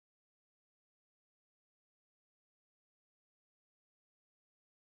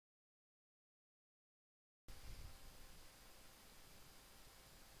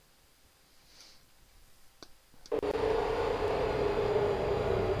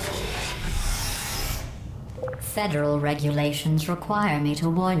Federal regulations require me to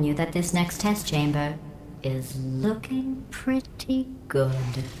warn you that this next test chamber is looking pretty good.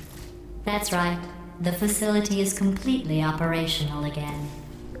 That's right. The facility is completely operational again.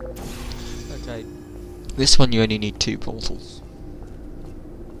 Okay. This one you only need 2 portals.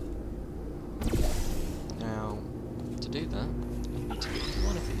 Now, to do that, you need to get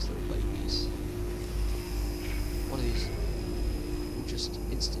one of these little babies. One of these will just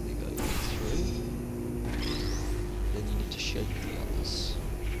instantly go through. Then you need to shape the others.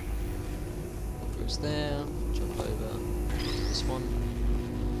 One goes there, jump over. This one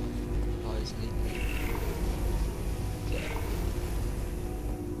lies neatly there.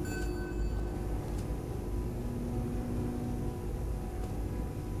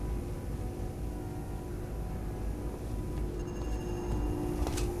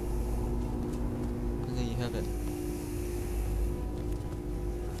 And there you have it.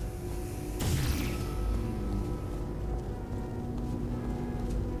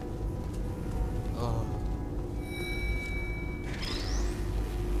 Oh.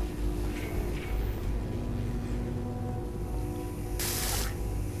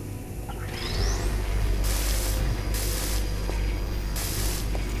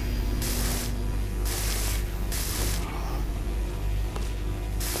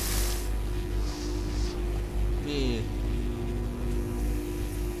 Yeah.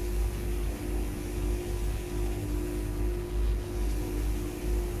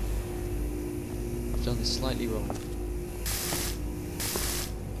 I've done this slightly wrong.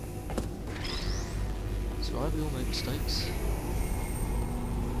 It's alright, we all make mistakes.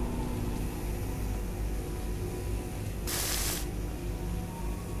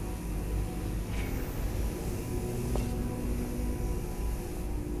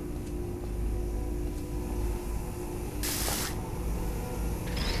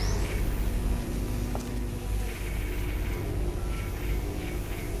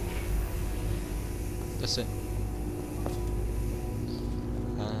 That's it. We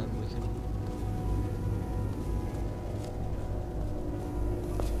can.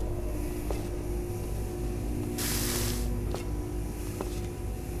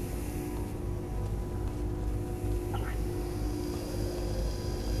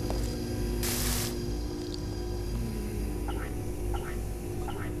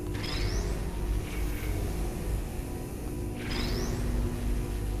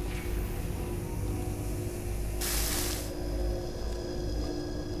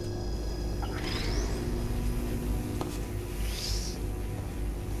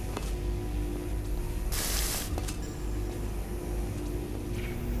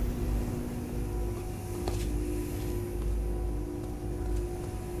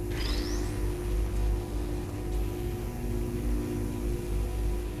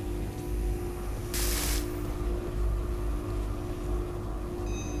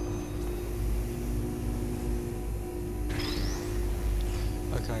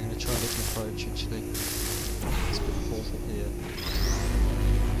 Okay, I'm going to try a different approach actually. Let's put the portal here.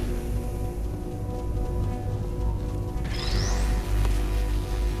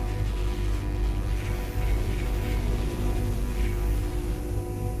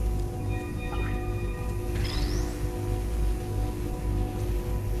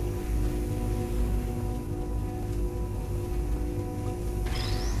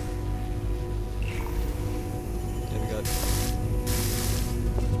 There we go.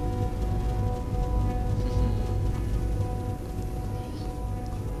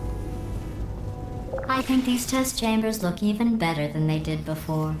 I think these test chambers look even better than they did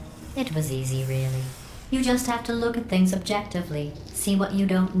before. It was easy, really. You just have to look at things objectively, see what you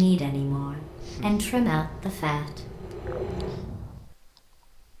don't need anymore, and trim out the fat.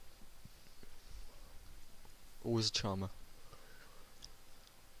 Always a charmer.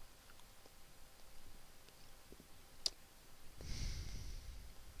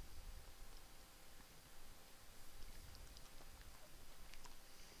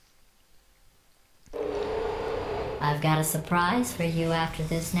 I've got a surprise for you after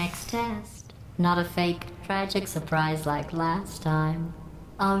this next test. Not a fake, tragic surprise like last time.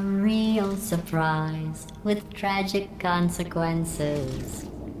 A real surprise with tragic consequences.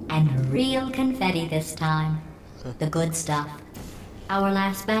 And real confetti this time. The good stuff. Our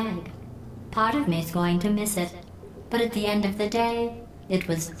last bag. Part of me's going to miss it. But at the end of the day, it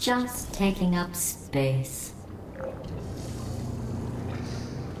was just taking up space.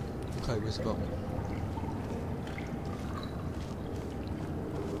 Okay, where's the bottom?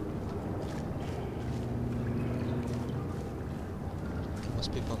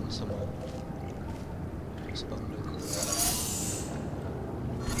 Must be a button somewhere. Where's the button?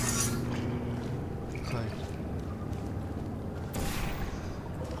 Okay.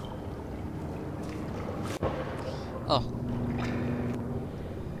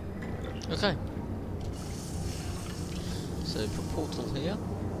 Okay. So, for portal here.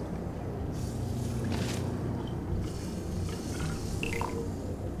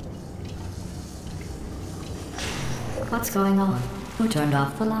 What's going on? Who turned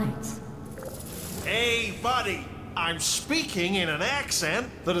off the lights? Hey, buddy! I'm speaking in an accent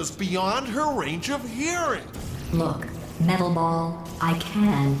that is beyond her range of hearing. Look, metal ball, I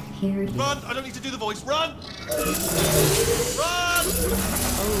can hear you. Run! I don't need to do the voice. Run! Run!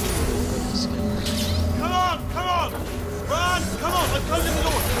 Come on! Come on! Run! Come on! I'm closing the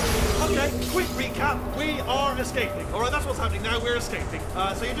door. Okay, quick recap. We are escaping. All right, that's what's happening now. We're escaping.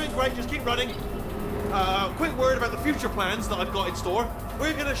 So you're doing great. Just keep running. Quick word about the future plans that I've got in store.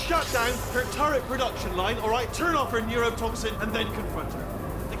 We're going to shut down her turret production line, alright? Turn off her neurotoxin and then confront her.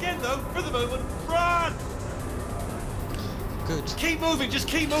 Again, though, for the moment, run! Good. Keep moving, just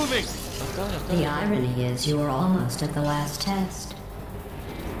keep moving! I've got it. The irony is you were almost at the last test.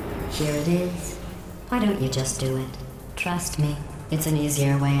 Here it is. Why don't you just do it? Trust me, it's an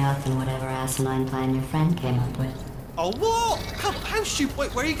easier way out than whatever asinine plan your friend came up with. Oh, what? Come on, how stupid.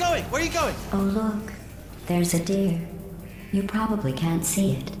 Wait, where are you going? Where are you going? Oh look, there's a deer. You probably can't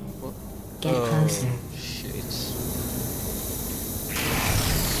see it. What? Get closer. Shit.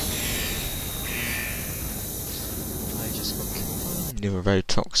 I just got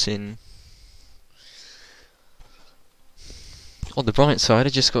neurotoxin. On the bright side, I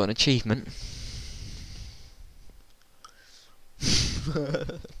just got an achievement.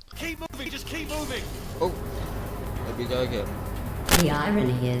 Keep moving, just keep moving! Oh, there we go again. The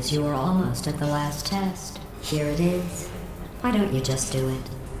irony is you were almost at the last test. Here it is. Why don't you just do it?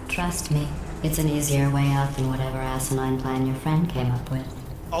 Trust me, it's an easier way out than whatever asinine plan your friend came up with.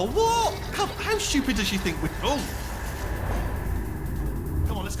 Oh, what? Come on, how stupid does she think we... Oh!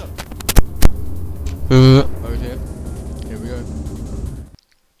 Come on, let's go. Oh dear. Here we go.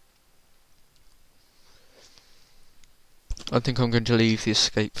 I think I'm going to leave the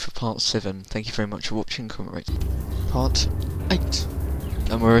escape for part 7. Thank you very much for watching. Comment rate. Part 8.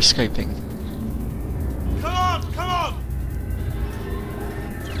 And we're escaping. Come on, come on!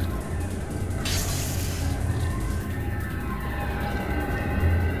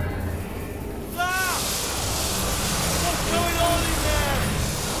 Ah! What's going on in there?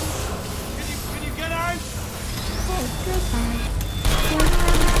 Can you get out? We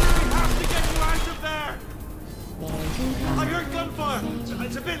have to get you out of there! I heard gunfire!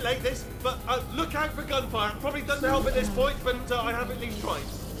 It's a bit late this, but look out for gunfire. Probably doesn't help at this point, but I have at least tried.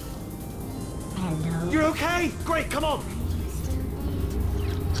 Hello. You're okay? Great, come on!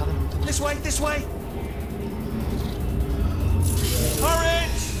 Come on. This way, this way!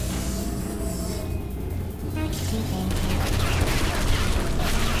 Courage!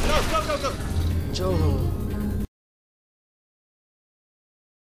 Go, go, go, go! Joe.